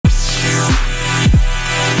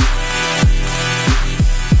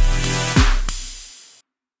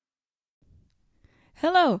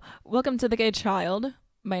Hello, welcome to The Gay Child.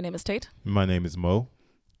 My name is Tate. My name is Mo.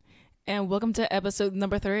 And welcome to episode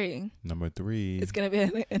number 3. Number 3. It's going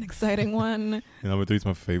to be an exciting one. And number 3 is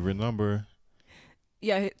my favorite number.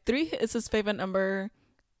 Yeah, 3 is his favorite number.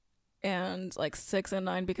 And like 6 and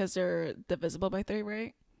 9 because they're divisible by 3,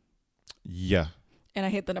 right? Yeah. And I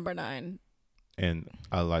hate the number 9. And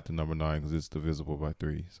I like the number 9 because it's divisible by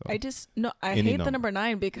 3. So I hate the number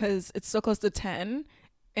 9 because it's so close to 10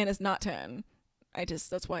 and it's not 10.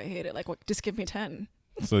 That's why I hate it. Like, what, just give me 10.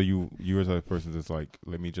 So you were the type of person that's like,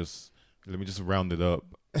 let me just round it up.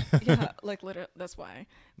 Yeah, like literally, that's why.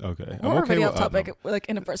 Okay. We're already off topic, like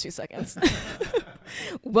in the first few seconds.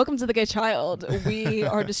 Welcome to The Gay Child. We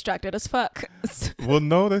are distracted as fuck. Well,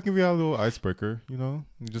 no, that can be our little icebreaker, you know?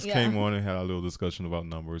 We just came on and had a little discussion about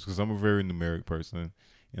numbers because I'm a very numeric person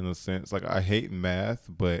in a sense. Like, I hate math,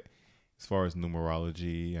 but as far as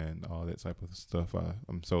numerology and all that type of stuff,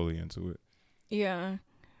 I'm solely into it. Yeah.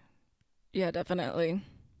 Yeah, definitely.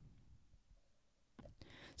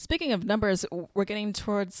 Speaking of numbers, we're getting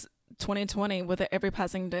towards 2020 with it every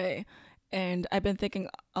passing day. And I've been thinking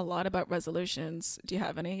a lot about resolutions. Do you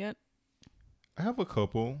have any yet? I have a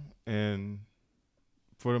couple, and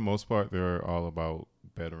for the most part, they're all about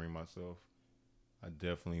bettering myself. I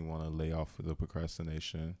definitely want to lay off the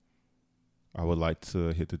procrastination. I would like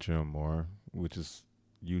to hit the gym more, which is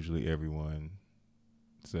usually everyone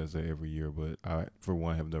says that every year, but I, for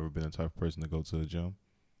one, have never been the type of person to go to the gym.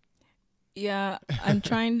 Yeah, I'm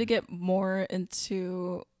trying to get more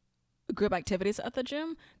into group activities at the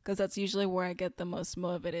gym because that's usually where I get the most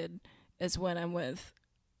motivated is when I'm with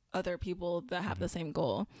other people that have the same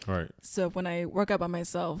goal. Right. So when I work out by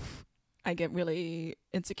myself, I get really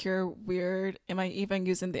insecure, weird. Am I even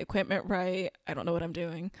using the equipment right? I don't know what I'm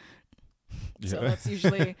doing. Yeah. So that's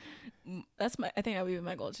usually, I think that would be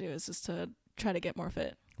my goal too, is just to try to get more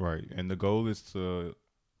fit. Right. And the goal is to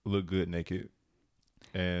look good naked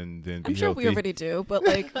and then be I'm sure healthy. We already do, but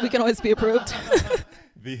like we can always be approved.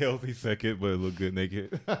 Be healthy second, but look good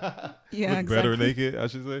naked. Yeah, look exactly. better naked, I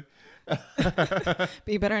should say.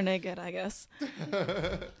 Be better naked, I guess.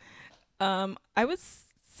 I would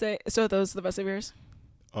say, so are those the rest of yours?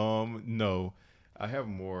 No. I have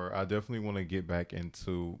more. I definitely want to get back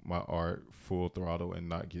into my art full throttle and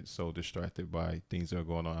not get so distracted by things that are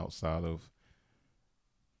going on outside of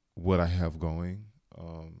what I have going.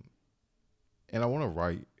 And I want to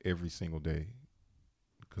write every single day.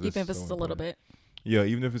 Even if it's a little bit. Yeah,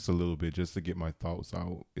 even if it's a little bit, just to get my thoughts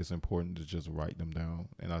out. It's important to just write them down.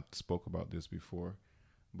 And I spoke about this before,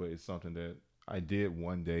 but it's something that I did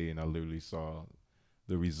one day and I literally saw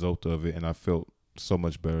the result of it. And I felt so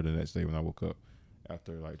much better the next day when I woke up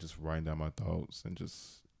after like just writing down my thoughts and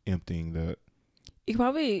just emptying that. You can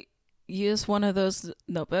probably use one of those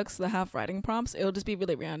notebooks that have writing prompts. It'll just be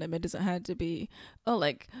really random. It doesn't have to be,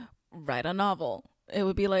 like write a novel. It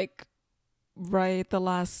would be like write the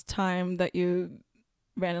last time that you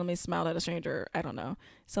randomly smiled at a stranger. I don't know.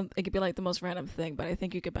 It could be like the most random thing, but I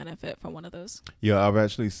think you could benefit from one of those. Yeah, I've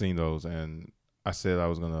actually seen those, and I said I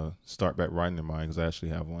was going to start back writing in mine because I actually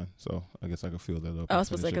have one. So I guess I could fill that up. I was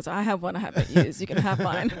supposed to say, because I have one I haven't used. You can have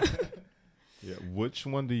mine. Yeah. Which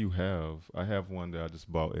one do you have? I have one that I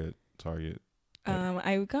just bought at Target.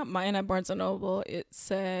 I got mine at Barnes & Noble. It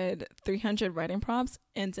said 300 writing prompts,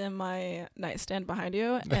 and it's in my nightstand behind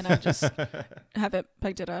you, and I just haven't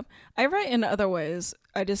picked it up. I write in other ways.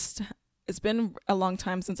 It's been a long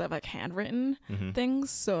time since I've like handwritten things,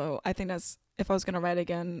 so I think that's, if I was going to write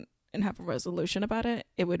again and have a resolution about it,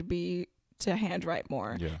 it would be to handwrite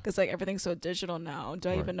more. Yeah. Because like everything's so digital now. Do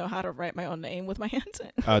I even know how to write my own name with my hands?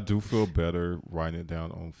 I do feel better writing it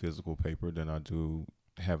down on physical paper than I do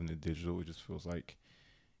having it digital. It just feels like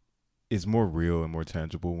it's more real and more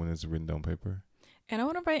tangible when it's written down paper. And I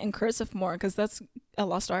want to write in cursive more because that's a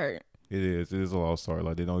lost art. It is a lost art.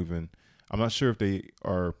 Like, they don't even, I'm not sure if they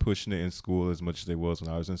are pushing it in school as much as they was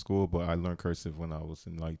when I was in school, but I learned cursive when I was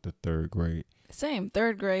in like the 3rd grade. Same,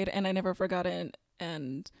 3rd grade, and I never forgot it.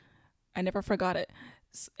 And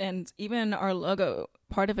even our logo,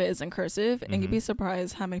 part of it is in cursive, and you'd be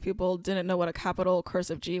surprised how many people didn't know what a capital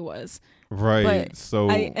cursive G was. Right. But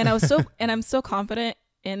I'm so confident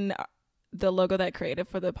in the logo that I created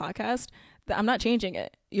for the podcast that I'm not changing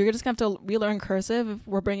it. You're just gonna have to relearn cursive if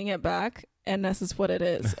we're bringing it back, and this is what it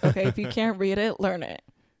is. Okay, if you can't read it, learn it.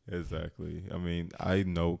 Exactly. I mean, I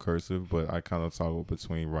know cursive, but I kind of toggle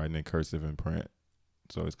between writing in cursive and print,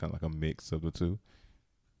 so it's kind of like a mix of the two.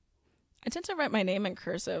 I tend to write my name in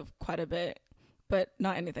cursive quite a bit, but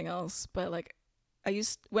not anything else. But like,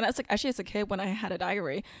 when I was like, actually as a kid, when I had a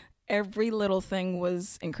diary, every little thing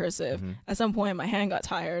was in cursive. Mm-hmm. At some point, my hand got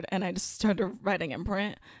tired, and I just started writing in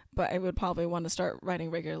print. But I would probably want to start writing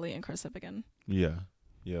regularly in cursive again. Yeah,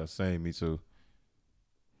 same. Me too.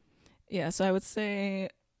 Yeah, so I would say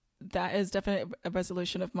that is definitely a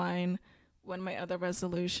resolution of mine. One of my other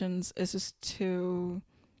resolutions is just to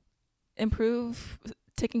improve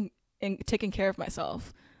taking care of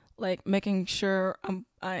myself, like making sure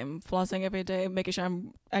I'm flossing every day, making sure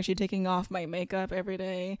I'm actually taking off my makeup every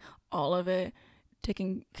day, all of it,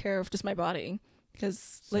 taking care of just my body.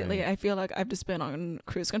 Because lately I feel like I've just been on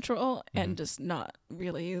cruise control and just not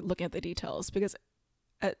really looking at the details. Because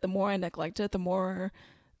the more I neglect it, the more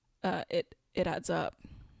it adds up.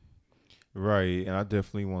 Right, and I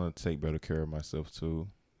definitely want to take better care of myself too.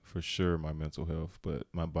 For sure, my mental health, but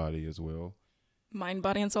my body as well. Mind,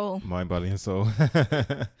 body, and soul. Mind, body, and soul.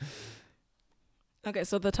 Okay,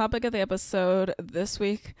 so the topic of the episode this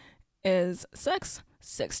week is sex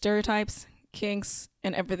stereotypes, kinks,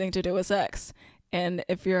 and everything to do with sex. And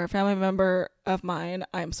if you're a family member of mine,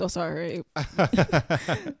 I'm so sorry.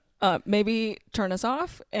 Maybe turn us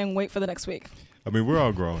off and wait for the next week. I mean, we're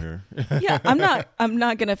all grown here. Yeah, I'm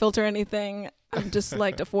not gonna filter anything. I'm just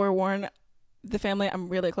like to forewarn the family I'm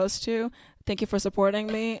really close to. Thank you for supporting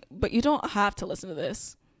me, but you don't have to listen to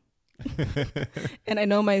this. And I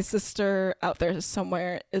know my sister out there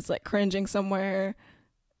somewhere is like cringing somewhere.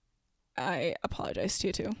 I apologize to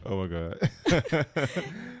you too. Oh my God.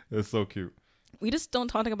 That's so cute. We just don't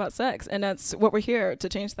talk about sex, and that's what we're here to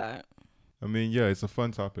change that. I mean, yeah, it's a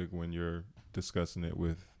fun topic when you're discussing it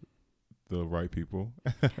with the right people.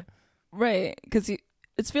 Right, because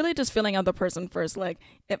it's really just feeling out the person first. Like,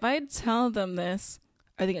 if I tell them this,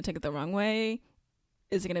 are they going to take it the wrong way?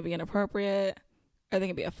 Is it going to be inappropriate? Are they going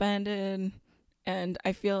to be offended? And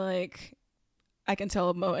I feel like I can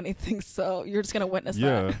tell Mo anything, so you're just going to witness that.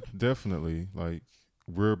 Yeah, definitely. Like,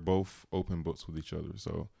 we're both open books with each other,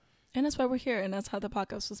 so. And that's why we're here, and that's how the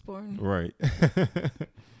podcast was born. Right.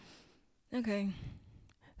 Okay.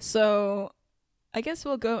 So I guess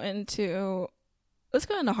let's go into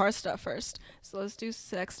hard stuff first. So let's do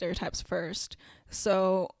sex stereotypes first.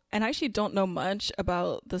 So, and I actually don't know much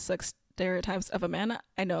about the sex stereotypes of a man.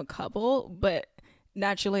 I know a couple, but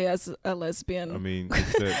naturally as a lesbian. I mean,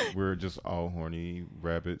 it's that we're just all horny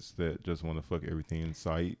rabbits that just want to fuck everything in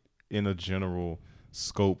sight in a general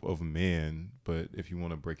scope of men. But if you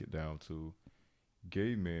want to break it down to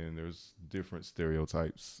gay men, there's different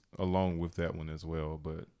stereotypes along with that one as well.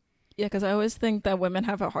 But yeah, because I always think that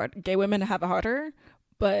gay women have a harder,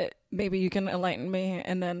 but maybe you can enlighten me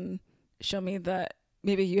and then show me that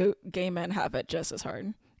maybe you gay men have it just as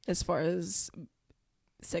hard as far as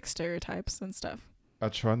sex stereotypes and stuff. I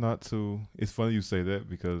try not to. It's funny you say that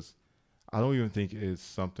because I don't even think it's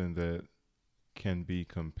something that can be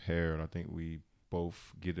compared. I think we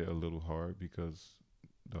both get it a little hard because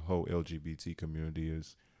the whole LGBT community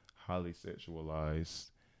is highly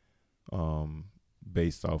sexualized,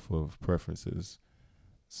 based off of preferences.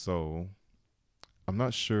 So I'm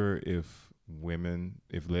not sure if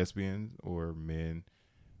lesbians or men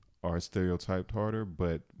are stereotyped harder,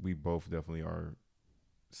 but we both definitely are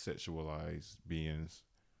sexualized beings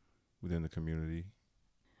within the community.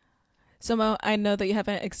 So Mo, I know that you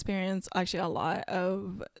haven't experienced actually a lot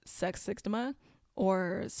of sex stigma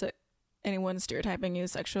or anyone stereotyping you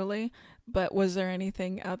sexually, but was there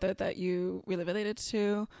anything out there that you really related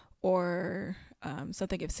to or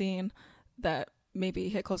something you've seen that maybe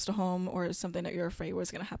hit close to home or something that you're afraid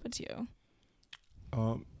was going to happen to you?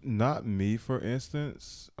 Not me, for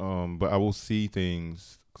instance, but I will see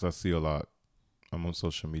things because I see a lot. I'm on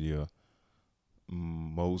social media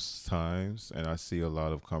most times, and I see a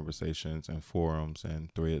lot of conversations and forums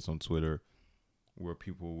and threads on Twitter where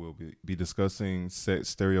people will be discussing sex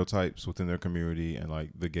stereotypes within their community and like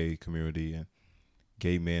the gay community and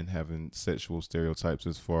gay men having sexual stereotypes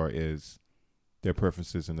as far as their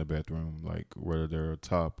preferences in the bedroom, like whether they're a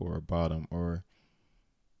top or a bottom or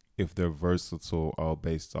if they're versatile, all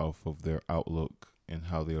based off of their outlook and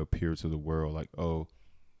how they appear to the world. Like, oh,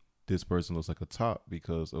 this person looks like a top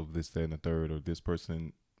because of this, that, and the third, or this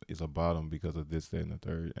person is a bottom because of this, that, and the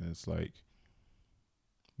third. And it's like,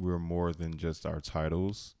 we're more than just our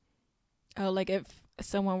titles. Oh, like if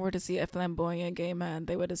someone were to see a flamboyant gay man,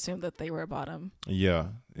 they would assume that they were a bottom. Yeah,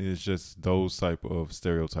 it's just those type of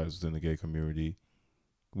stereotypes within the gay community,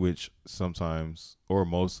 which sometimes or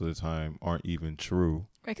most of the time aren't even true.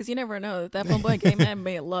 Right, because you never know. That flamboyant gay man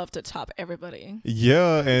may love to top everybody.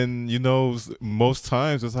 Yeah, and most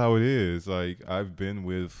times that's how it is. Like, I've been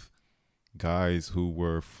with guys who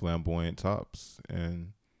were flamboyant tops,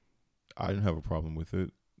 and I didn't have a problem with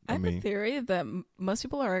it. I have a theory that most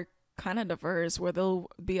people are kind of diverse where they'll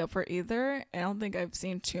be up for either. I don't think I've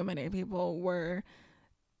seen too many people where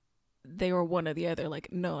they were one or the other.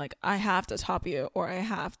 Like, no, like I have to top you or I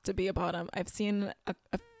have to be a bottom. I've seen a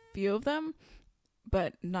few of them,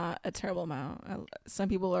 but not a terrible amount. Some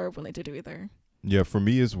people are willing to do either. Yeah, for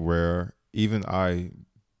me, it's rare. Even I,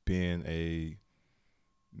 being a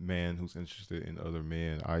man who's interested in other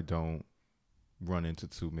men, I don't run into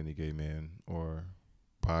too many gay men or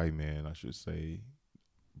bi men, I should say.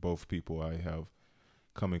 Both people I have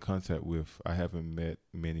come in contact with, I haven't met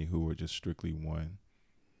many who are just strictly one.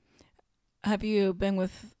 Have you been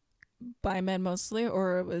with bi men mostly,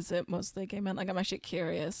 or was it mostly gay men? Like, I'm actually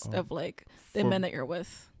curious of like the men that you're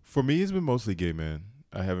with. For me, it's been mostly gay men.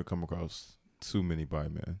 I haven't come across too many bi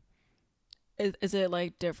men. Is it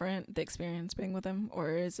like different, the experience being with them, or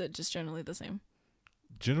is it just generally the same?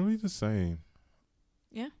 Generally the same.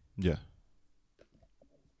 Yeah. Yeah.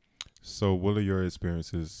 So what are your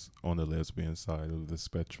experiences on the lesbian side of the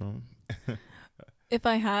spectrum? If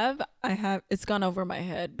I have, it's gone over my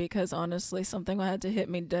head because honestly, something had to hit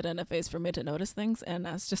me dead in the face for me to notice things, and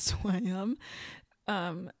that's just who I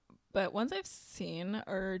am. But ones I've seen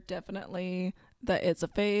are definitely that it's a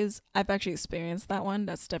phase. I've actually experienced that one.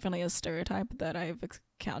 That's definitely a stereotype that I've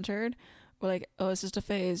encountered. Where like, oh, it's just a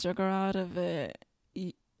phase. You'll grow out of it.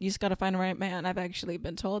 You just gotta find the right man. I've actually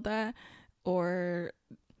been told that, or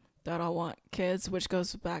that I'll want kids, which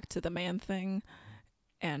goes back to the man thing.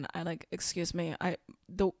 And I like, excuse me,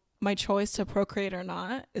 my choice to procreate or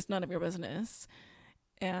not is none of your business.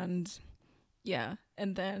 And yeah,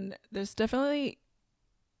 and then there's definitely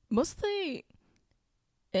mostly,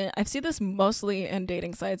 I've seen this mostly in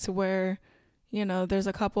dating sites where, you know, there's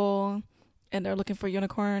a couple and they're looking for a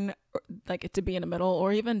unicorn, like to be in the middle,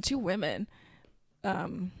 or even two women.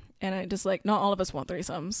 And I just like, not all of us want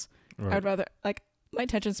threesomes. Right. I'd rather, like, my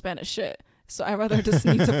attention span is shit. So I rather just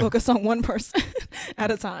need to focus on one person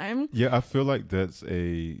at a time. Yeah, I feel like that's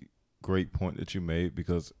a great point that you made,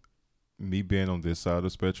 because me being on this side of the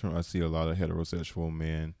spectrum, I see a lot of heterosexual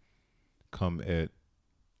men come at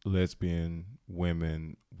lesbian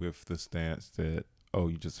women with the stance that, oh,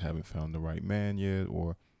 you just haven't found the right man yet,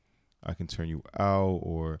 or I can turn you out,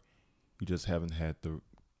 or you just haven't had the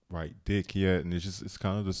right dick yet. And it's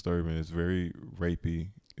kind of disturbing. It's very rapey,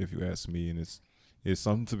 if you ask me, and it's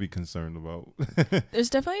something to be concerned about. There's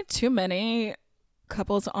definitely too many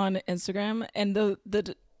couples on Instagram, and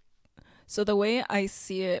so the way I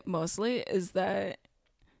see it mostly is that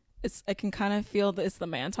I can kind of feel that it's the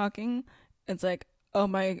man talking. It's like, oh,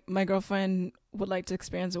 my girlfriend would like to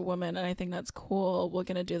experience a woman, and I think that's cool. We're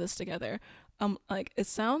gonna do this together. Like, it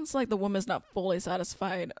sounds like the woman's not fully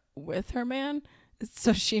satisfied with her man,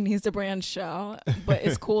 so she needs to branch out. But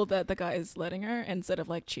it's cool that the guy is letting her instead of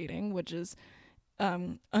like cheating, which is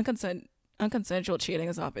unconsensual cheating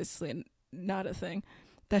is obviously not a thing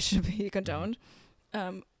that should be condoned.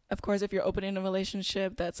 Of course, if you're opening a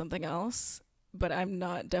relationship, that's something else. But I'm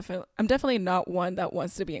definitely not one that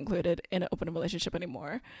wants to be included in an open relationship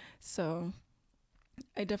anymore. So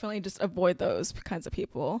I definitely just avoid those kinds of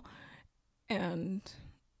people. And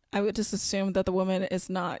I would just assume that the woman is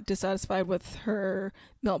not dissatisfied with her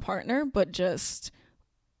male partner, but just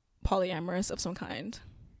polyamorous of some kind.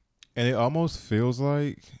 And it almost feels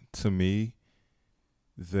like, to me,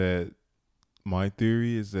 that my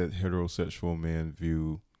theory is that heterosexual men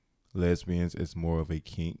view lesbians as more of a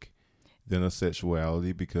kink than a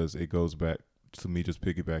sexuality, because it goes back to me just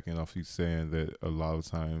piggybacking off you saying that a lot of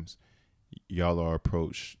times y'all are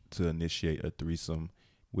approached to initiate a threesome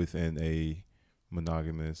within a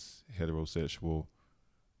monogamous heterosexual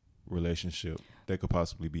relationship that could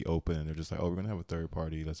possibly be open, and they're just like, oh, we're gonna have a third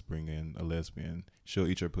party, let's bring in a lesbian, she'll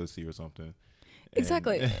eat your pussy or something.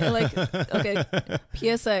 Exactly. Like, okay,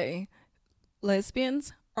 PSA,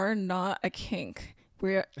 lesbians are not a kink.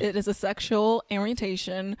 It is a sexual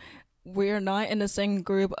orientation. We're not in the same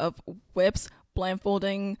group of whips,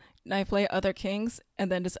 blindfolding, knife play, other kinks,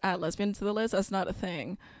 and then just add lesbian to the list. That's not a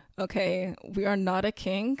thing. Okay, we are not a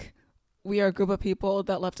kink. We are a group of people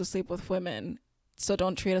that love to sleep with women. So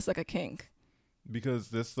don't treat us like a kink. Because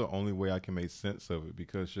that's the only way I can make sense of it.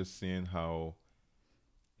 Because just seeing how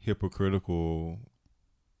hypocritical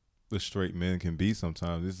the straight men can be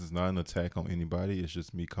sometimes. This is not an attack on anybody. It's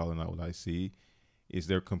just me calling out what I see. Is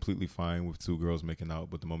they're completely fine with two girls making out,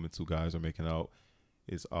 but the moment two guys are making out,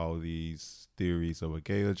 it's all these theories of a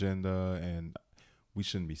gay agenda, and we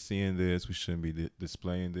shouldn't be seeing this. We shouldn't be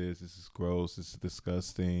displaying this. This is gross. This is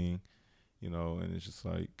disgusting. You know, and it's just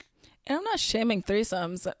like... And I'm not shaming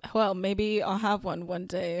threesomes. Well, maybe I'll have one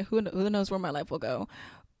day. Who knows where my life will go.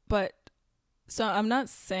 But So I'm not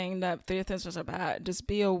saying that three things are bad. Just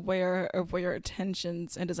be aware of where your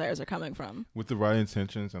intentions and desires are coming from. With the right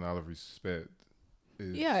intentions and out of respect.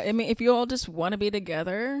 Yeah, I mean, if you all just want to be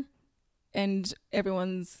together and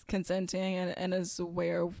everyone's consenting and is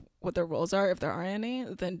aware of what their roles are, if there are any,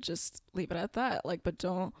 then just leave it at that. Like, but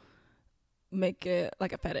don't make it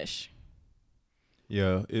like a fetish.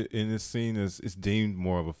 Yeah, and it's seen as, it's deemed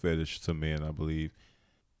more of a fetish to men, I believe.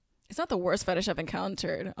 It's not the worst fetish I've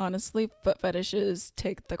encountered. Honestly, foot fetishes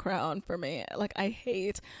take the crown for me. Like, I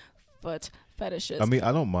hate foot fetishes. I mean,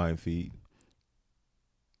 I don't mind feet.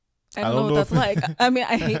 I don't know what that's like. I mean,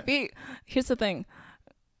 I hate feet. Here's the thing.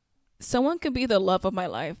 Someone could be the love of my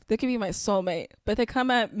life. They could be my soulmate. But they come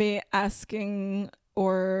at me asking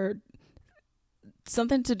or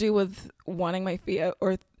something to do with wanting my feet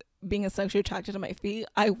or being sexually attracted to my feet,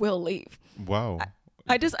 I will leave. Wow.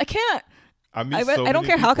 I can't. I mean, I don't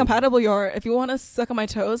care how compatible you are. If you want to suck on my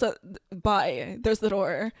toes, bye. There's the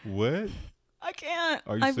door. What? I can't.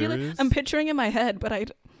 Are you serious? I'm picturing in my head,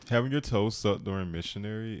 but having your toes sucked during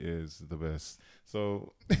missionary is the best.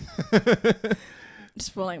 So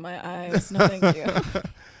just rolling my eyes. No, thank you.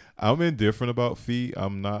 I'm indifferent about feet.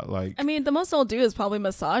 I'm not like. I mean, the most I'll do is probably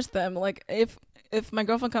massage them. Like if my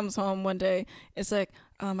girlfriend comes home one day, it's like,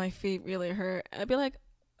 oh, my feet really hurt. I'd be like,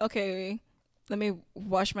 okay, let me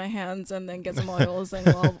wash my hands and then get some oils and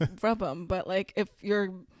I'll rub them. But like, if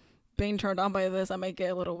you're being turned on by this, I might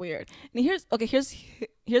get a little weird. And here's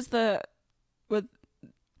the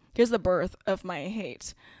birth of my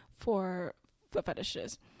hate for foot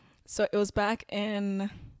fetishes. So it was back in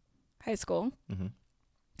high school. Mm-hmm.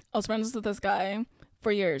 I was friends with this guy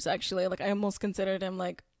for years, actually. Like, I almost considered him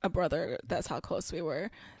like a brother. That's how close we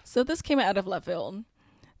were. So this came out of left field.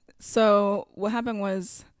 So what happened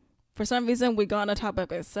was, for some reason, we got on a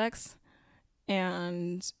topic of sex,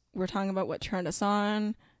 and we're talking about what turned us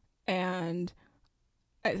on, and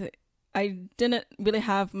I didn't really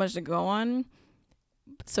have much to go on.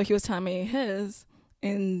 So he was telling me his,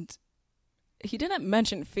 and he didn't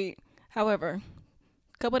mention feet. However,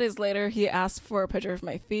 a couple of days later, he asked for a picture of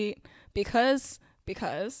my feet because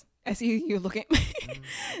I see you looking at me.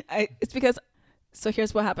 It's because, so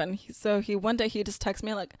here's what happened. So one day he just texted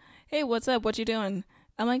me like, hey, what's up? What you doing?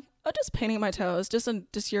 I'm like, oh, just painting my toes.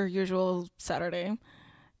 Just your usual Saturday. And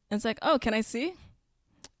it's like, oh, can I see?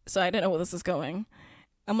 So I didn't know where this is going.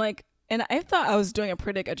 I'm like, and I thought I was doing a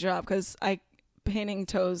pretty good job because painting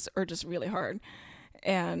toes are just really hard.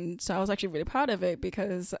 And so I was actually really proud of it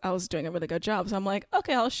because I was doing a really good job. So I'm like,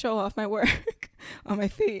 okay, I'll show off my work on my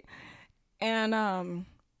feet. And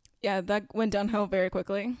yeah, that went downhill very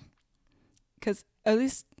quickly. Because at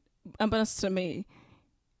least, unbeknownst to me,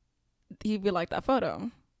 he really liked that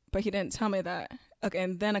photo. But he didn't tell me that. Okay,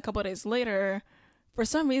 and then a couple of days later, for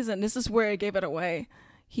some reason, this is where I gave it away.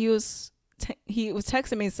 He was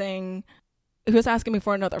texting me saying, he was asking me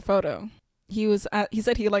for another photo. He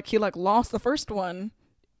said he lost the first one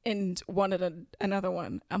and wanted another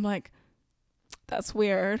one. I'm like, that's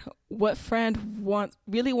weird. What friend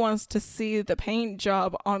really wants to see the paint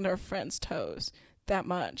job on their friend's toes that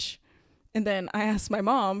much? And then I asked my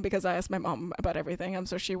mom, because I asked my mom about everything. I'm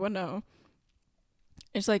sure she would know.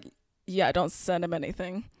 And she's like, yeah, don't send him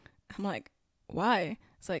anything. I'm like, why?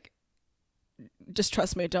 It's like, just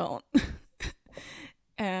trust me, don't.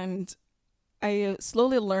 And I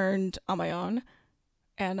slowly learned on my own,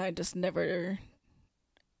 and I just never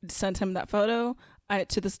sent him that photo. I,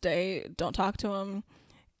 to this day, don't talk to him,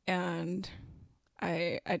 and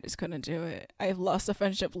I just couldn't do it. I lost a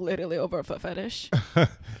friendship literally over a foot fetish.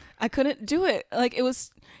 I couldn't do it. Like, it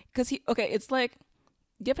was, because it's like,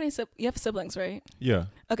 you have siblings, right? Yeah.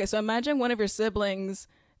 Okay, so imagine one of your siblings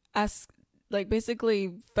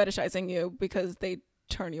basically fetishizing you because they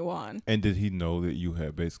turn you on. And did he know that you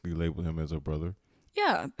had basically labeled him as a brother?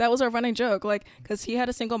 Yeah, that was our running joke. Like, because he had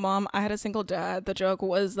a single mom, I had a single dad. The joke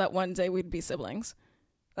was that one day we'd be siblings.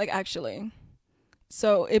 Like, actually.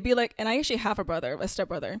 So it'd be like, and I actually have a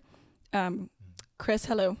stepbrother. Chris,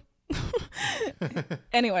 hello.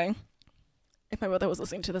 Anyway, if my brother was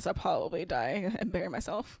listening to this, I'd probably die and bury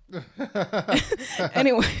myself.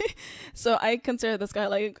 Anyway, so I consider this guy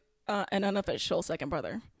like an unofficial second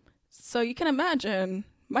brother. So you can imagine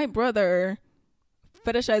my brother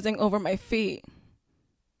fetishizing over my feet.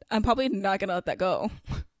 I'm probably not going to let that go.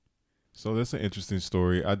 So that's an interesting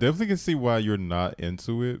story. I definitely can see why you're not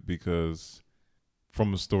into it, because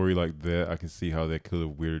from a story like that, I can see how that could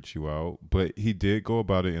have weirded you out. But he did go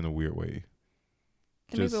about it in a weird way.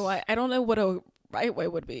 Maybe why. I don't know what a right way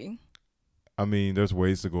would be. I mean, there's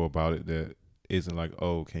ways to go about it that isn't like,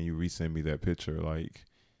 oh, can you resend me that picture? Like,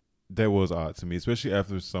 that was odd to me, especially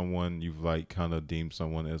after someone you've like kind of deemed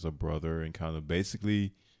someone as a brother and kind of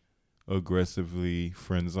basically aggressively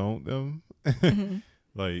friend zoned them. Hmm.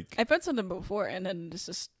 Like, I've read something before, and then it's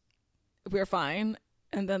just we're fine,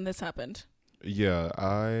 and then this happened. yeah,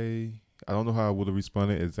 I don't know how I would have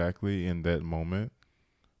responded exactly in that moment,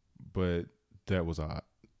 but that was odd.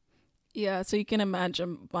 Yeah, so you can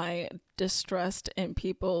imagine my distrust in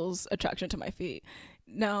people's attraction to my feet.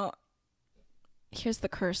 Now, here's the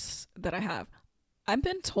curse that I have. I've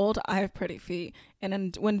been told I have pretty feet, and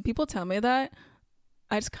then when people tell me that,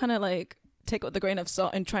 I just kind of like take it with a grain of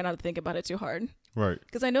salt and try not to think about it too hard. Right.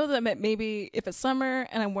 Because I know that maybe if it's summer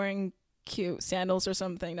and I'm wearing cute sandals or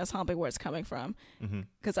something, that's probably where it's coming from. Mm-hmm.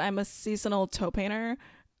 Because I'm a seasonal toe painter.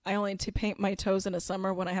 I only to paint my toes in the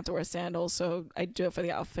summer when I have to wear sandals, so I do it for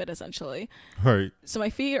the outfit essentially. Right. So my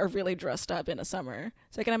feet are really dressed up in the summer.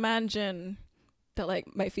 So I can imagine that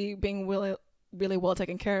like my feet being really, really well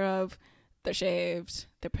taken care of. They're shaved,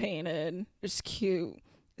 they're painted, there's cute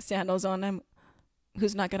sandals on them.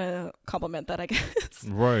 Who's not gonna compliment that, I guess.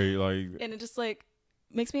 Right. Like, And it just like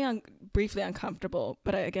makes me briefly uncomfortable.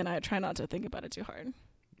 But I try not to think about it too hard.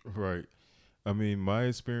 right. I mean, my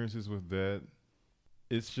experiences with that,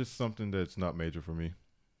 it's just something that's not major for me.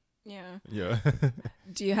 Yeah. Yeah.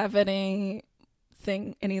 Do you have any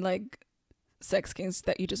like sex kinks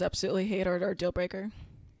that you just absolutely hate or are deal breaker?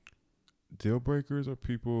 Deal breakers are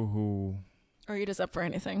people who Or are you just up for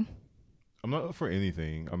anything? I'm not up for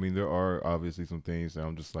anything. I mean, there are obviously some things that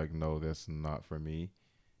I'm just like, no, that's not for me.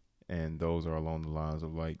 And those are along the lines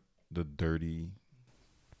of like the dirty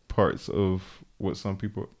parts of what some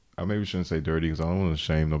people, I maybe shouldn't say dirty because I don't want to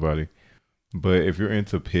shame nobody. But if you're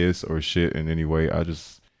into piss or shit in any way, I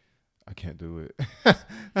can't do it.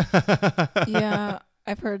 Yeah,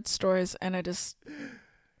 I've heard stories and I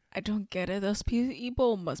don't get it. Those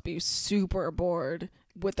people must be super bored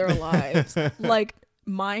with their lives. Like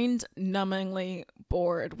mind-numbingly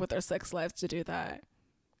bored with their sex lives to do that.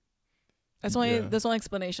 That's Yeah. the only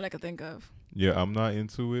explanation I could think of. Yeah, I'm not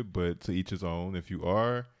into it, but to each his own. If you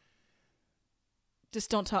are, Just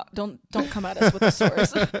don't come at us with the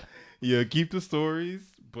stories. yeah, keep the stories,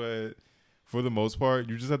 but for the most part,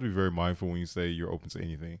 you just have to be very mindful when you say you're open to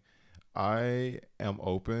anything. I am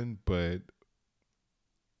open, but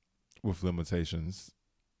with limitations.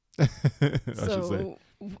 I should say. So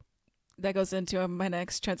that goes into my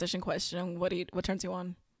next transition question. What turns you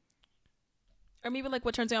on? Or maybe like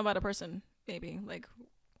what turns you on about a person? Maybe like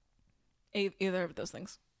either of those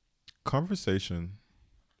things. Conversation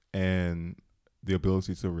and the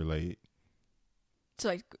ability to relate. So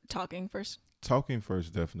like talking first. Talking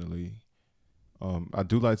first, definitely. I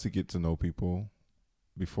do like to get to know people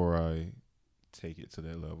before I take it to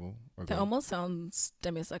that level. That almost sounds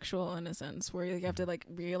demisexual in a sense, where you have to like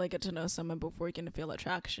really get to know someone before you can feel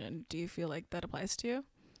attraction. Do you feel like that applies to you?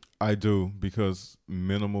 I do, because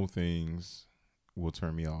minimal things will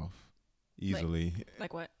turn me off easily.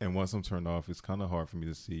 Like what? And once I'm turned off, it's kind of hard for me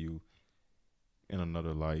to see you in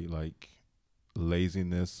another light. Like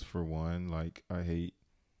laziness, for one. Like, I hate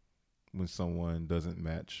when someone doesn't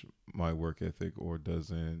match my work ethic or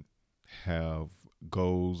doesn't have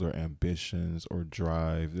goals or ambitions or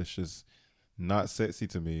drive. It's just not sexy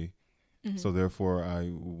to me. Mm-hmm. So therefore,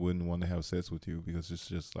 I wouldn't want to have sex with you, because it's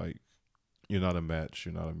just like, you're not a match.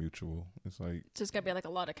 You're not a mutual. It's like, Just gotta be like a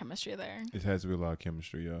lot of chemistry there. it has to be a lot of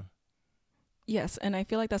chemistry. Yeah. Yes, and I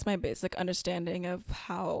feel like that's my basic understanding of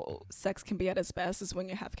how sex can be at its best is when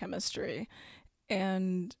you have chemistry.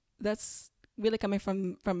 And that's really coming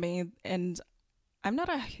from me. And I'm not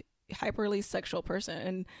a hyperly sexual person,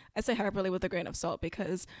 and I say hyperly with a grain of salt,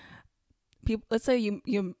 because people, let's say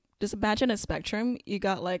you just imagine a spectrum. You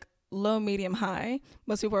got like low, medium, high.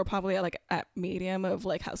 Most people are probably at medium of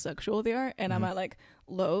like how sexual they are, and I'm at like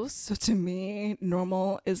low. So to me,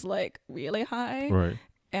 normal is like really high. Right.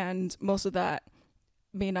 And most of that,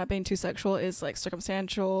 me not being too sexual, is like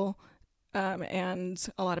circumstantial, and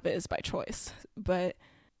a lot of it is by choice.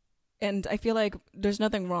 And I feel like there's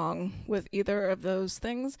nothing wrong with either of those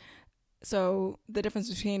things. So the difference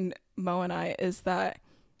between Mo and I is that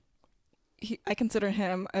I consider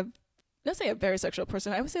him let's say a very sexual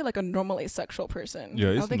person. I would say like a normally sexual person. Yeah,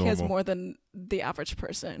 I it's don't think he has normal. more than the average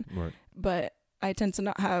person. Right. But I tend to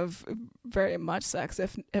not have very much sex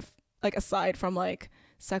if like aside from like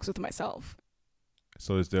sex with myself.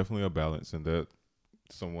 So it's definitely a balance, and that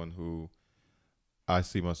someone who I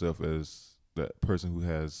see myself as that person who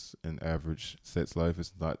has an average sex life.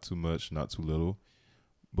 It's not too much, not too little,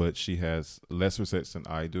 but she has lesser sex than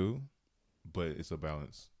I do, but it's a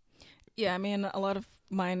balance. Yeah, I mean, a lot of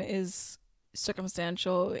mine is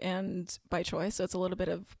circumstantial and by choice, so it's a little bit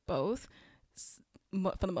of both.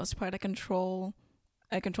 for the most part, I control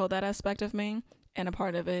that aspect of me, and a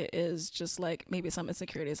part of it is just like maybe some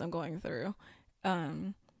insecurities I'm going through,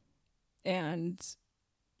 and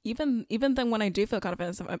even then when I do feel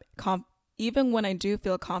confident, even when I do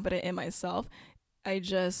feel confident in myself, I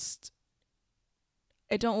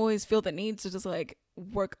don't always feel the need to just like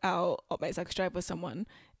work out my sex drive with someone.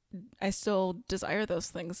 I still desire those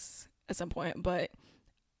things at some point, but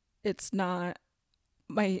it's not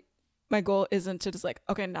my goal isn't to just like,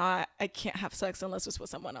 okay, nah, I can't have sex unless it's with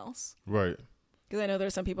someone else. Right. Because I know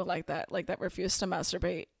there's some people like that refuse to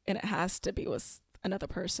masturbate and it has to be with another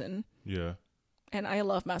person. Yeah. And I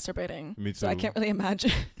love masturbating. Me too. So I can't really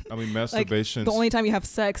imagine. I mean, masturbation. Like, the only time you have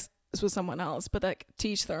sex is with someone else, but like to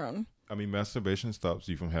each their own. I mean, masturbation stops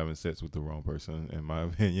you from having sex with the wrong person, in my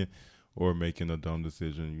opinion, or making a dumb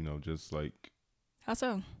decision, you know, just like. How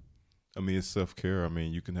so? I mean, it's self-care. I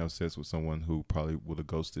mean, you can have sex with someone who probably would have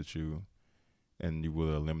ghosted you, and you would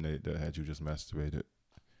have eliminated that had you just masturbated.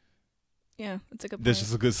 Yeah, that's a good point. That's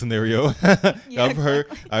just a good scenario. Yeah,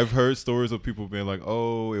 I've heard stories of people being like,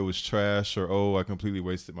 oh, it was trash, or oh, I completely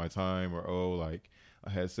wasted my time, or oh, like I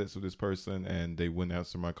had sex with this person and they wouldn't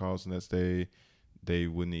answer my calls the next day. They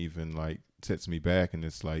wouldn't even like text me back. And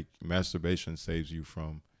it's like masturbation saves you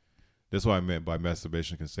from. That's what I meant by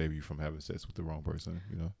masturbation can save you from having sex with the wrong person,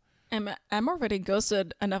 you know? I'm already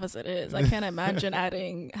ghosted enough as it is. I can't imagine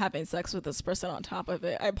having sex with this person on top of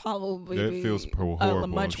it. I'd probably be feels horrible, a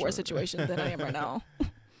much worse situation than I am right now.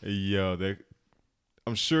 Yeah,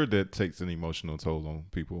 I'm sure that takes an emotional toll on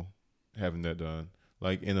people having that done.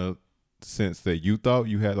 Like in a sense that you thought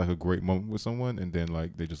you had like a great moment with someone and then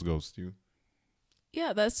like they just ghost you.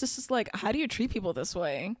 Yeah, that's just like, how do you treat people this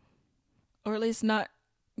way? Or at least not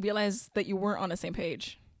realize that you weren't on the same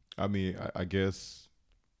page. I mean, I guess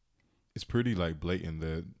it's pretty like blatant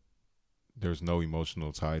that there's no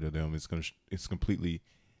emotional tie to them. It's completely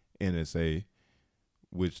NSA,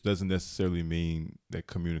 which doesn't necessarily mean that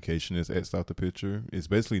communication is X'd out the picture. It's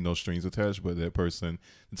basically no strings attached, but that person,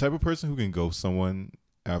 the type of person who can ghost someone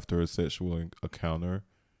after a sexual encounter,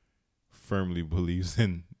 firmly believes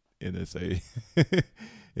in NSA,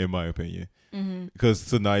 in my opinion. Because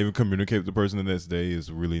to not even communicate with the person the next day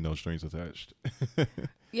is really no strings attached.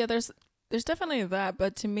 Yeah, there's definitely that,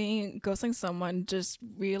 but to me, ghosting someone just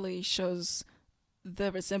really shows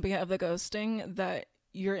the recipient of the ghosting that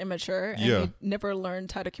you're immature and you never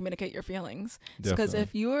learned how to communicate your feelings. Because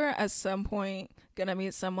if you are at some point gonna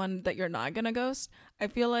meet someone that you're not gonna ghost, I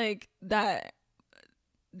feel like that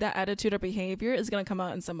attitude or behavior is gonna come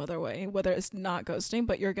out in some other way, whether it's not ghosting,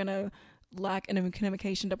 but you're gonna lack in a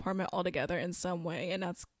communication department altogether in some way, and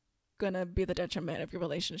that's gonna be the detriment of your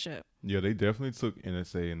relationship. Yeah, they definitely took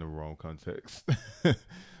NSA in the wrong context.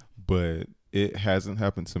 But it hasn't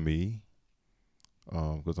happened to me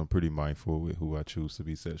because I'm pretty mindful with who I choose to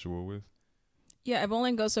be sexual with. Yeah, I've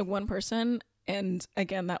only ghosted one person, and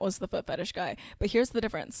again, that was the foot fetish guy. But here's the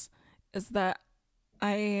difference, is that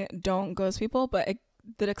I don't ghost people, but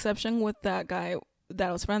the exception with that guy that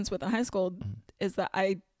I was friends with in high school is that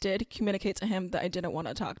I did communicate to him that I didn't want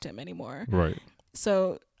to talk to him anymore. Right.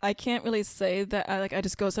 So I can't really say that I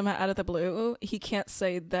just ghosted him out of the blue. He can't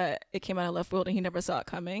say that it came out of left field and he never saw it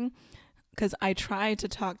coming, because I tried to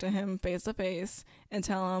talk to him face to face and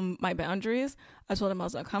tell him my boundaries. I told him I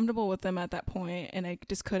was uncomfortable with him at that point, and I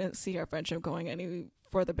just couldn't see our friendship going any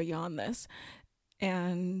further beyond this.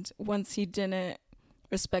 And once he didn't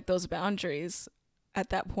respect those boundaries, at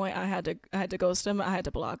that point I had to ghost him. I had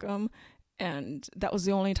to block him, and that was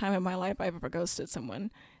the only time in my life I've ever ghosted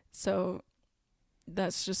someone. So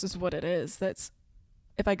that's just what it is. That's,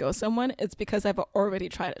 if I ghost someone, it's because I've already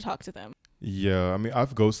tried to talk to them. Yeah, I mean,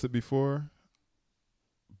 I've ghosted before,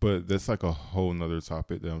 but that's like a whole nother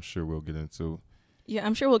topic that I'm sure we'll get into. Yeah,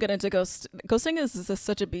 I'm sure we'll get into ghosting is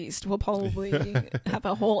such a beast. We'll probably have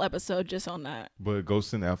a whole episode just on that. But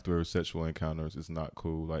ghosting after sexual encounters is not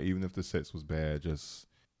cool. Like, even if the sex was bad, just,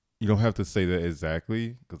 you don't have to say that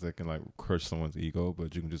exactly, because that can like crush someone's ego,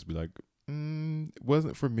 but you can just be like, it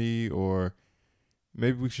wasn't for me, or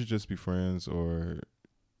maybe we should just be friends, or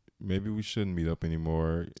maybe we shouldn't meet up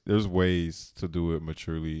anymore. There's ways to do it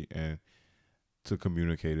maturely and to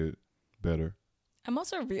communicate it better. I'm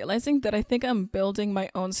also realizing that I think I'm building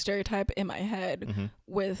my own stereotype in my head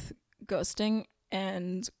with ghosting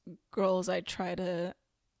and girls I try to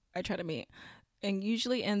meet, and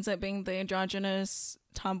usually ends up being the androgynous,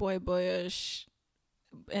 tomboy, boyish,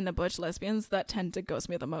 and the butch lesbians that tend to ghost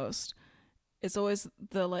me the most. It's always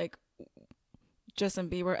the like Justin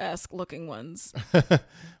Bieber-esque looking ones.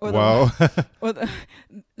 Wow.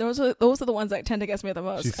 Those are the ones that tend to get me the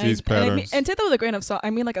most. She sees patterns. And take that with a grain of salt. I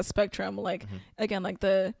mean like a spectrum. Like, again, like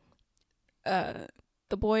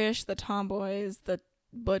the boyish, the tomboys, the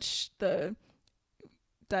butch, the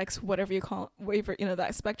dykes, whatever you call, whatever,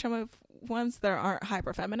 that spectrum of ones that aren't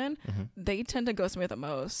hyper feminine, they tend to ghost me the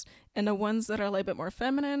most. And the ones that are a little bit more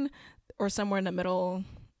feminine or somewhere in the middle,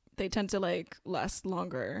 they tend to like last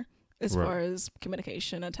longer as far as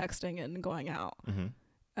communication and texting and going out.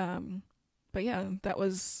 But yeah, that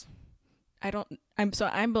was,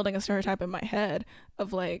 I'm building a stereotype in my head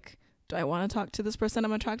of like, do I want to talk to this person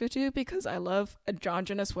I'm attracted to because I love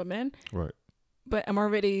androgynous women? Right. But I'm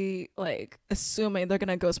already like assuming they're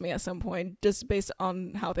gonna ghost me at some point just based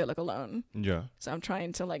on how they look alone. Yeah. So I'm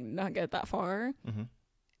trying to like not get that far,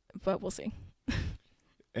 but we'll see.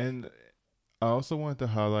 And I also wanted to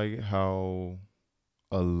highlight how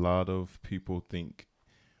a lot of people think,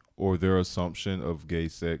 or their assumption of gay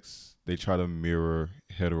sex, they try to mirror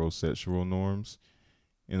heterosexual norms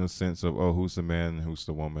in a sense of, oh, who's the man and who's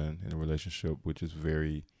the woman in a relationship, which is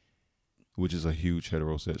a huge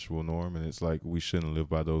heterosexual norm. And it's like, we shouldn't live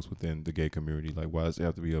by those within the gay community. Like, why does it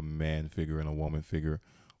have to be a man figure and a woman figure,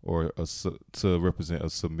 or to represent a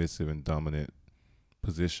submissive and dominant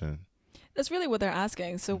position? That's really what they're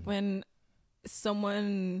asking. So when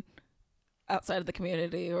someone outside of the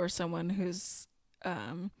community or someone who's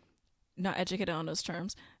not educated on those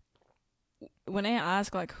terms, when they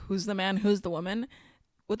ask like, who's the man, who's the woman,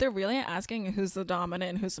 what they're really asking is who's the dominant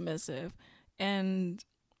and who's submissive. And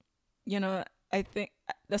I think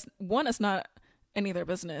that's one, it's not any of their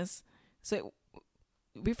business. So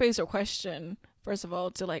we phrase your question, first of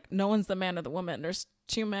all, to like, no one's the man or the woman. There's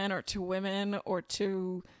two men or two women or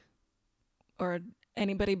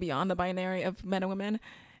anybody beyond the binary of men and women.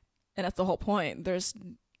 And that's the whole point. There's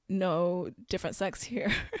no different sex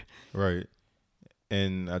here. Right.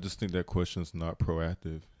 And I just think that question's not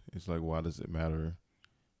proactive. It's like, why does it matter?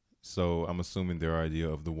 So I'm assuming their idea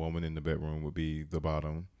of the woman in the bedroom would be the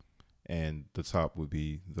bottom, and the top would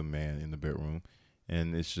be the man in the bedroom.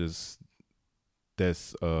 And it's just,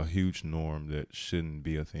 that's a huge norm that shouldn't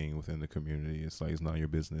be a thing within the community. It's like, it's not your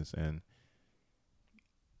business. And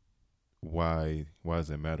why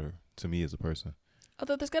does it matter to me as a person?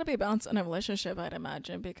 Although there's got to be a balance in a relationship, I'd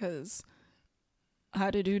imagine, because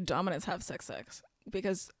how do dominants have sex?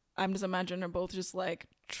 Because I'm just imagining they're both just like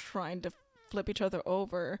trying to flip each other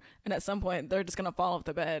over, and at some point they're just gonna fall off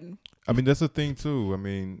the bed. I mean, that's the thing too. I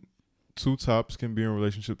mean, two tops can be in a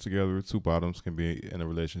relationship together, two bottoms can be in a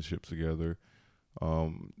relationship together.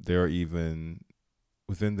 There are even,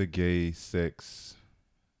 within the gay sex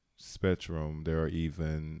spectrum, there are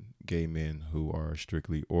even gay men who are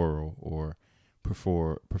strictly oral or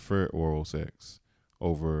prefer oral sex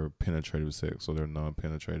over penetrative sex, so they're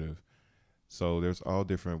non-penetrative. So there's all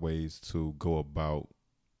different ways to go about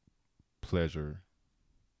pleasure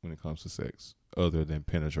when it comes to sex other than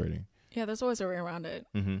penetrating. Yeah, there's always a way around it.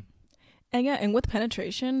 And and with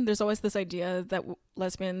penetration, there's always this idea that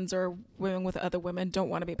lesbians or women with other women don't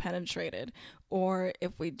want to be penetrated, or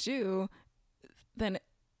if we do, then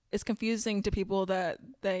it's confusing to people that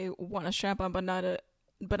they want a strap on but not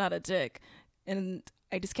a dick. And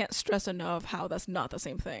I just can't stress enough how that's not the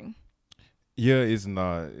same thing. Yeah, it's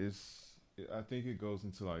not. I think it goes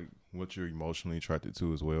into like what you're emotionally attracted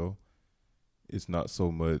to as well. It's not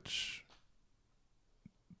so much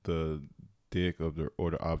the dick or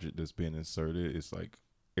the object that's being inserted. It's like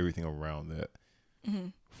everything around that.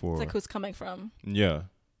 It's like who's coming from. Yeah,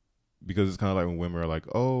 because it's kind of like when women are like,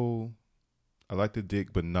 "Oh, I like the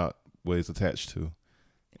dick, but not what it's attached to."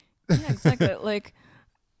 Yeah, exactly. Like,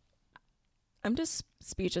 I'm just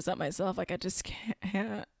speechless at myself. Like, I just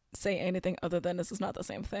can't say anything other than this is not the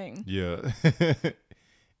same thing. Yeah.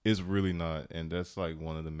 It's really not. And that's like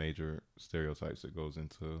one of the major stereotypes that goes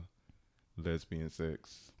into lesbian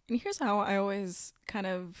sex. And here's how I always kind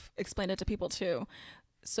of explain it to people too.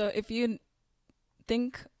 So if you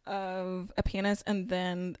think of a penis and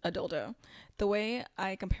then a dildo, the way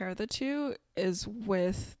I compare the two is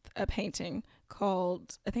with a painting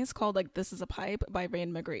called, I think it's called like This Is a Pipe by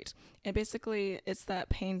Rain Magritte. And basically it's that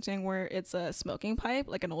painting where it's a smoking pipe,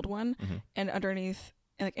 like an old one, and underneath,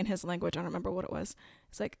 like in his language, I don't remember what it was,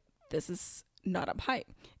 it's like, this is not a pipe.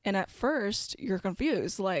 And at first you're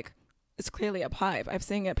confused, like, it's clearly a pipe. I've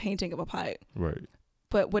seen a painting of a pipe. Right.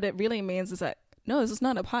 But what it really means is that, no, this is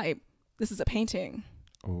not a pipe. This is a painting.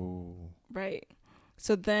 Oh. Right.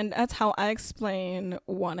 So then that's how I explain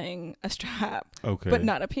wanting a strap, okay, but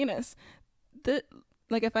not a penis.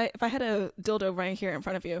 Like if I had a dildo right here in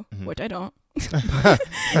front of you, which I don't,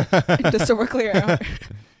 just so we're clear.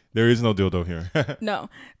 There is no dildo here. No,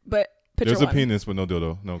 but picture there's a one. penis, but no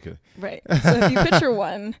dildo. No, okay. Right. So if you picture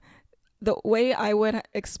one, the way I would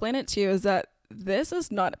explain it to you is that this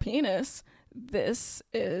is not a penis. this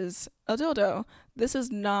is a dildo. This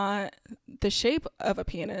is not the shape of a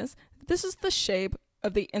penis. This is the shape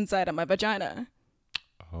of the inside of my vagina.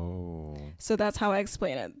 Oh. So that's how I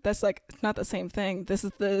explain it. That's like not the same thing.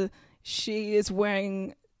 She is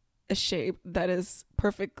wearing a shape that is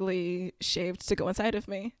perfectly shaped to go inside of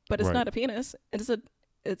me, but it's Right. not a penis. It's a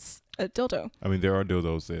dildo. I mean, there are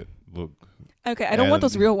dildos that look. Okay, I don't want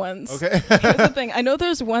those real ones. Okay. Here's the thing. I know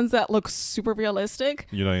there's ones that look super realistic,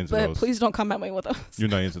 You're not into but those. please don't come at me with those. You're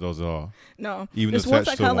not into those at all. No. Even there's ones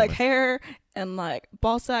attached that to a have like woman. hair and like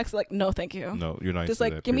ball sacks. Like, no, thank you. No, you're not Just into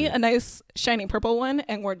like that. give me period. a nice shiny purple one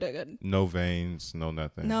and we're good. No veins, no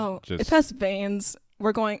nothing. No, Just, it has veins.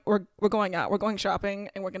 We're going out. We're going shopping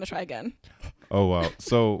and we're gonna try again. Oh wow.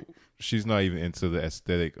 So she's not even into the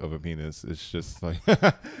aesthetic of a penis. It's just like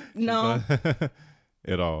No.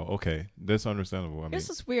 at all. Okay, that's understandable. I mean, This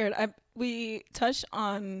is weird. We touched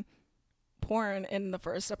on porn in the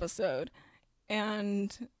first episode,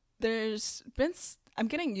 and I'm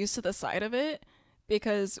getting used to the side of it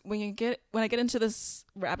because when I get into this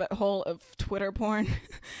rabbit hole of Twitter porn,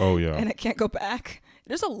 oh yeah, and I can't go back.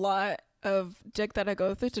 There's a lot of dick that I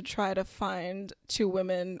go through to try to find two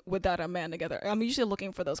women without a man together. I'm usually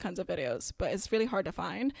looking for those kinds of videos, but it's really hard to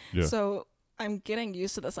find. yeah. So I'm getting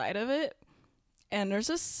used to the side of it. And there's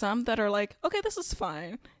just some that are like, okay, this is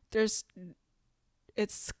fine. It's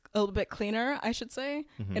a little bit cleaner, I should say.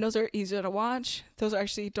 Mhm. And those are easier to watch. Those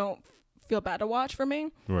actually don't feel bad to watch for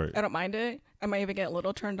me. Right. I don't mind it. I might even get a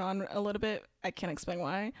little turned on a little bit. I can't explain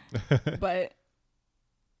why. but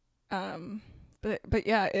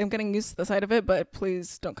yeah, I'm getting used to the side of it, but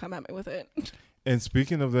please don't come at me with it. And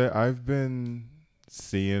speaking of that, I've been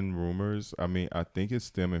seeing rumors. I mean, I think it's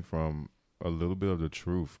stemming from a little bit of the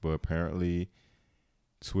truth, but apparently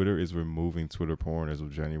Twitter is removing Twitter porn as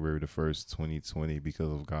of January the 1st, 2020 because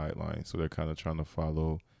of guidelines. So they're kind of trying to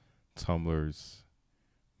follow Tumblr's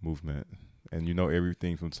movement. And you know,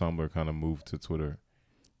 everything from Tumblr kind of moved to Twitter.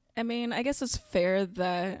 I mean, I guess it's fair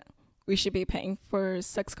that we should be paying for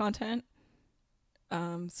sex content.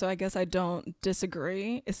 So I guess I don't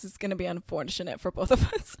disagree. This is going to be unfortunate for both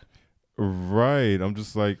of us. Right. I'm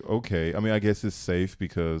just like, okay. I mean, I guess it's safe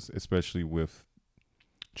because especially with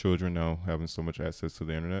children now having so much access to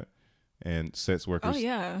the internet, and sex workers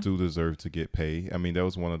do deserve to get pay. I mean, that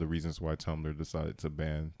was one of the reasons why Tumblr decided to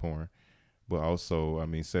ban porn. But also, I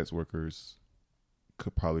mean, sex workers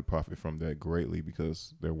could probably profit from that greatly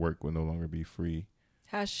because their work will no longer be free.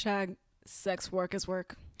 Hashtag sex work is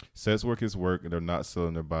work. Sex work is work, and they're not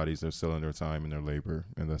selling their bodies. They're selling their time and their labor,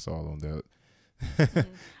 and that's all on that.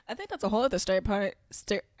 I think that's a whole other stereotype.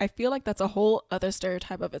 I feel like that's a whole other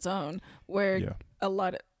stereotype of its own, where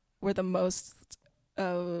where the most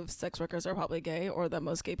of sex workers are probably gay, or the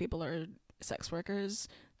most gay people are sex workers,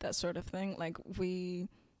 that sort of thing. Like in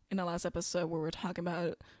the last episode where we're talking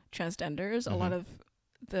about transgenders, a lot of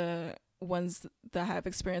the ones that have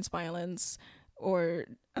experienced violence or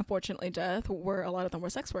unfortunately death, a lot of them were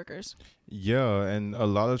sex workers. Yeah, and a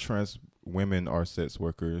lot of trans women are sex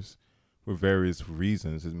workers for various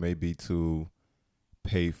reasons. It may be to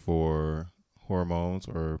pay for hormones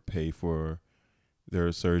or pay for their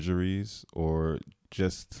surgeries or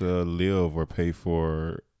just to live or pay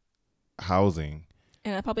for housing.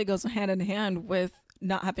 And that probably goes hand in hand with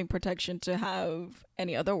not having protection to have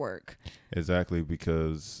any other work. Exactly,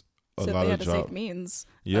 because a so lot if they of had a safe means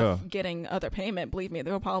of getting other payment, believe me,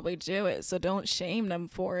 they'll probably do it. So don't shame them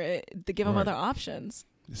for it. To give them other options.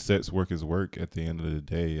 Sex work is work at the end of the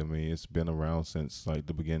day. I mean, it's been around since like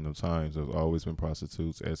the beginning of times. There's always been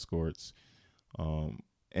prostitutes, escorts.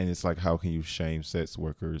 And it's like, how can you shame sex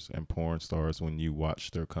workers and porn stars when you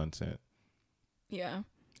watch their content? Yeah.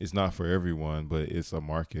 It's not for everyone, but it's a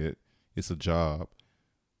market. It's a job.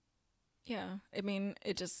 Yeah. I mean,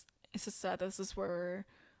 it's just sad this is where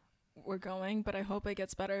we're going, but I hope it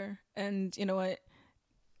gets better. And you know what?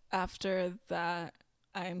 After that,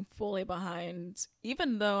 I'm fully behind,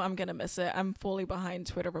 even though I'm going to miss it, I'm fully behind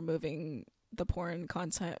Twitter removing the porn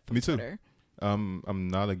content from Me too. Twitter. I'm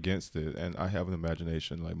not against it, and I have an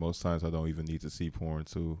imagination. Like most times, I don't even need to see porn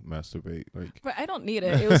to masturbate. Like, but I don't need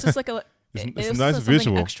it. It was just like it's a nice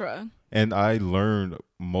visual. Extra. And I learned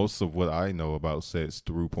most of what I know about sex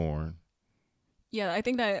through porn. Yeah, I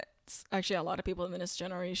think that's actually a lot of people in this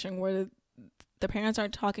generation where the parents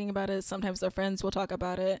aren't talking about it. Sometimes their friends will talk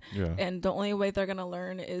about it. Yeah. And the only way they're going to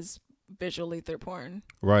learn is visually through porn.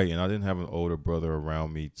 Right. And I didn't have an older brother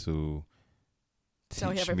around me to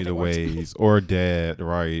teach me the ways, or dad,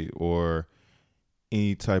 right, or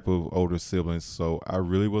any type of older siblings. So I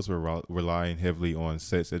really was relying heavily on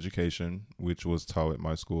sex education, which was taught at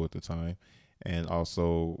my school at the time, and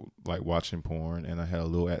also like watching porn, and I had a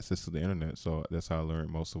little access to the internet, so that's how I learned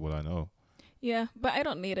most of what I know. Yeah, but I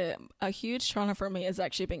don't need it. A huge trauma for me is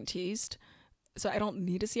actually being teased, so I don't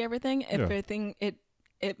need to see everything. If everything, it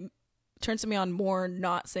turns me on more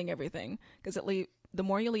not seeing everything, because the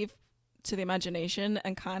more you leave to the imagination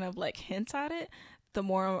and kind of like hint at it, the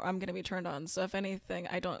more I'm gonna be turned on. So if anything,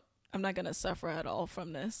 I'm not gonna suffer at all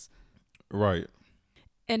from this. Right.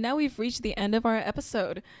 And now we've reached the end of our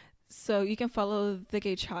episode. So you can follow The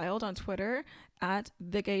Gay Child on Twitter at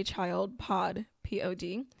The Gay Child Pod,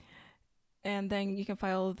 POD. And then you can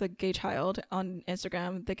follow The Gay Child on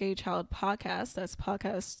Instagram, The Gay Child Podcast. That's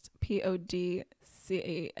podcast,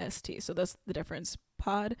 PODCAST. So that's the difference.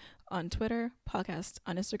 Pod on Twitter, podcast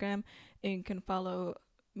on Instagram. And you can follow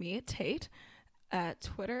me, Tate, at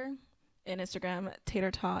Twitter and Instagram,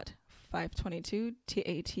 TaterTot522,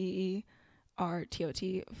 TATERTOT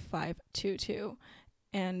 522.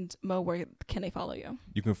 And Mo, where can they follow you?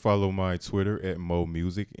 You can follow my Twitter at Mo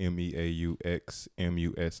Music, MEAUXMUSIC.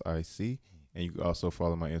 And you can also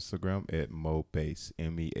follow my Instagram at Mo Bass,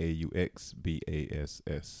 MEAUXBASS.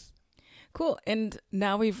 Cool. And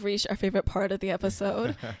now we've reached our favorite part of the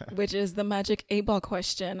episode, which is the magic 8-ball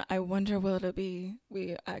question. I wonder what it'll be.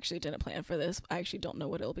 We actually didn't plan for this. I actually don't know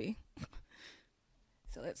what it'll be.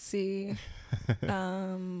 So let's see.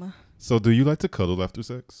 So do you like to cuddle after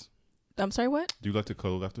sex? I'm sorry, what? Do you like to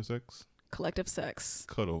cuddle after sex? Collective sex.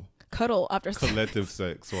 Cuddle After sex. Collective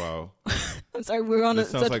sex. Wow. I'm sorry, we're on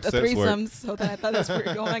such like a threesome, so that I thought that's where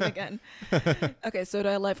we're going again. Okay, so do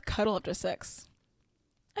I like cuddle after sex?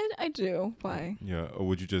 I do. Why? Yeah, or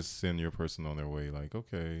would you just send your person on their way? Like,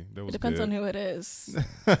 okay, that was It depends good. on who it is.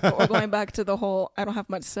 But we're going back to the whole I don't have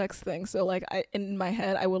much sex thing. So like in my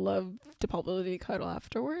head, I would love to probably cuddle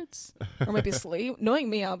afterwards, or maybe sleep. Knowing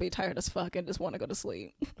me, I'll be tired as fuck and just want to go to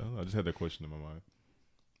sleep. Oh, I just had that question in my mind.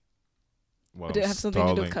 Wow, Did it have something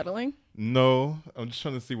to do with cuddling? No, I'm just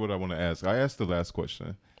trying to see what I want to ask. I asked the last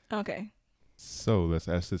question. Okay. So let's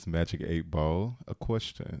ask this magic 8-ball a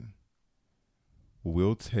question.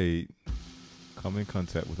 Will Tate come in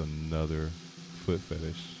contact with another foot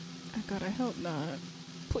fetish? Oh God, I hope not.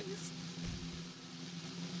 Please.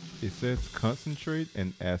 It says concentrate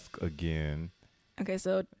and ask again. Okay,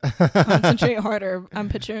 so concentrate harder. I'm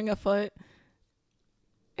picturing a foot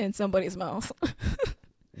in somebody's mouth.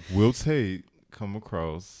 Will Tate come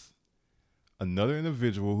across another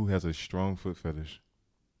individual who has a strong foot fetish?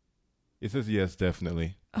 It says yes,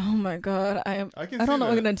 definitely. Oh my God, I don't know that. what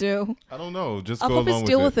I'm gonna do. I don't know. Just I'll go along probably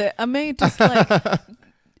deal with it. I may just like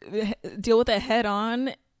deal with it head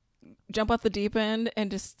on, jump off the deep end, and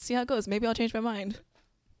just see how it goes. Maybe I'll change my mind.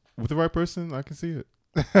 With the right person, I can see it.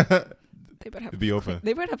 They better have be open.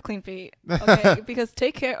 They better have clean feet. Okay, because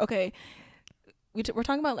take care. Okay, we're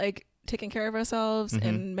talking about like taking care of ourselves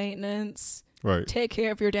and maintenance. Right. Take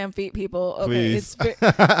care of your damn feet, people. Okay. Please.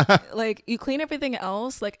 It's like you clean everything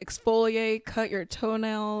else, like exfoliate, cut your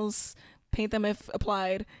toenails, paint them if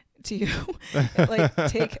applied to you. Like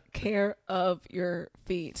take care of your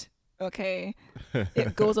feet. Okay.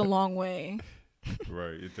 It goes a long way.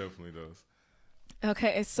 Right. It definitely does.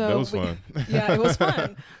 Okay. So that was fun. Yeah, it was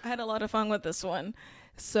fun. I had a lot of fun with this one.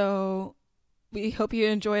 So we hope you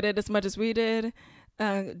enjoyed it as much as we did.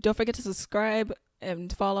 Don't forget to subscribe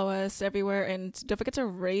and follow us everywhere, and don't forget to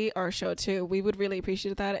rate our show too. We would really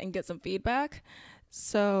appreciate that and get some feedback.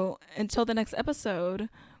 So until the next episode,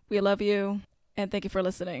 we love you and thank you for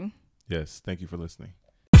listening. Yes, thank you for listening.